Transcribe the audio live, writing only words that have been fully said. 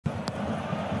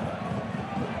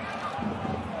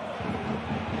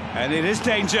And it is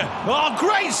danger. Oh,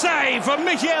 great save from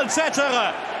Michael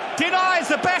Zetterer. Denies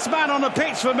the best man on the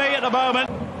pitch for me at the moment.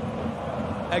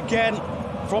 Again,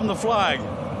 from the flag.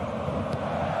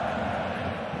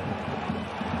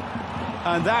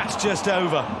 And that's just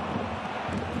over.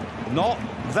 Not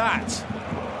that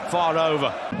far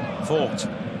over. Vogt.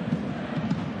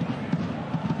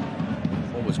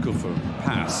 Always good for a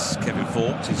pass, Kevin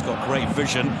Vogt. He's got great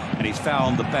vision and he's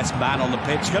found the best man on the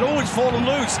pitch. Can always fall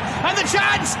loose. And the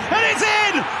chance! And it's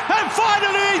in! And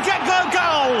finally get the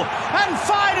goal! And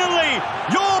finally,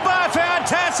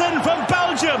 Vertessen from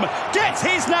Belgium gets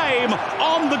his name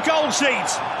on the goal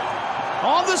sheet.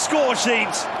 On the score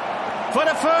sheet. For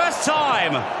the first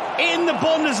time in the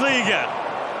Bundesliga.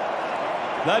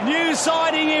 The new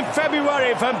signing in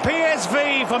February from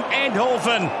PSV from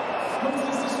Eindhoven.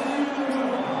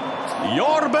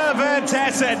 Werder Bremen.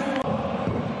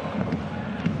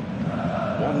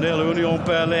 1-0 Union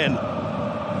Berlin.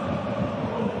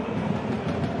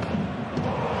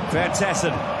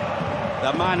 Vertessen,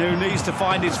 the man who needs to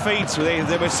find his feet,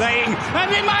 they were saying,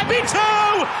 and it might be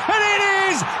two! And it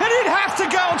is! And it has to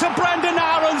go to Brendan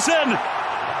Aaronson.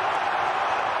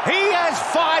 He has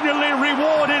finally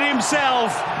rewarded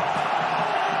himself.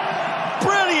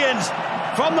 Brilliant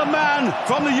from the man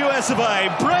from the US of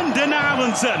A, Brendan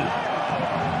Aaronson.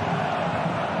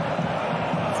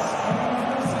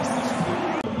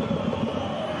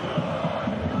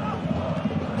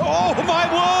 Oh my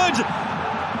word!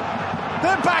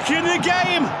 They're back in the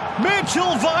game.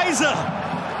 Weiser.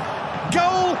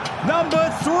 Goal number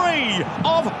 3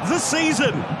 of the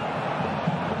season.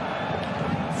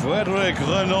 Frederic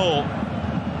Renault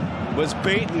was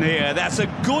beaten here. That's a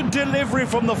good delivery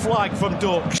from the flag from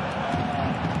Dux.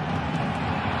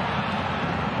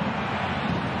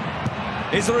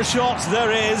 Is there a shot?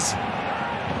 There is.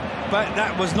 But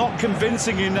that was not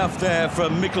convincing enough there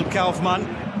from Mikkel Kaufmann.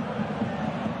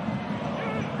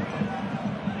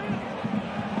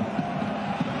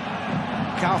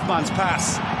 Kaufmann's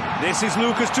pass. This is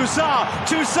Lucas Toussaint.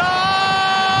 Toussaint!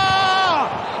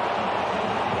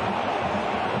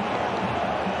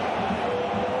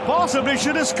 Possibly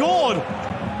should have scored.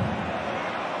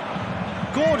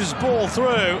 Gorgeous ball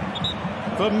through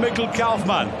from Mikkel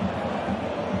Kaufmann.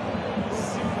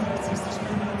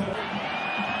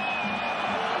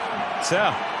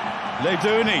 So,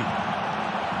 Leiduni.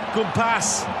 Good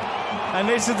pass. And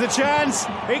this is the chance.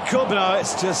 It could be. No,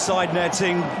 it's just side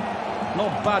netting.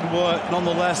 Not bad work,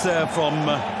 nonetheless, there from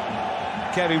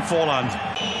Kevin Volland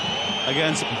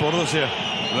against Borussia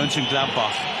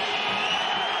Mönchengladbach.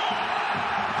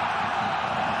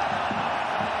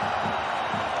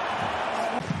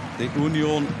 The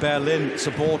Union Berlin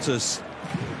supporters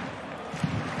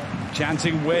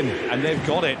chanting win, and they've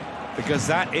got it, because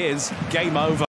that is game over.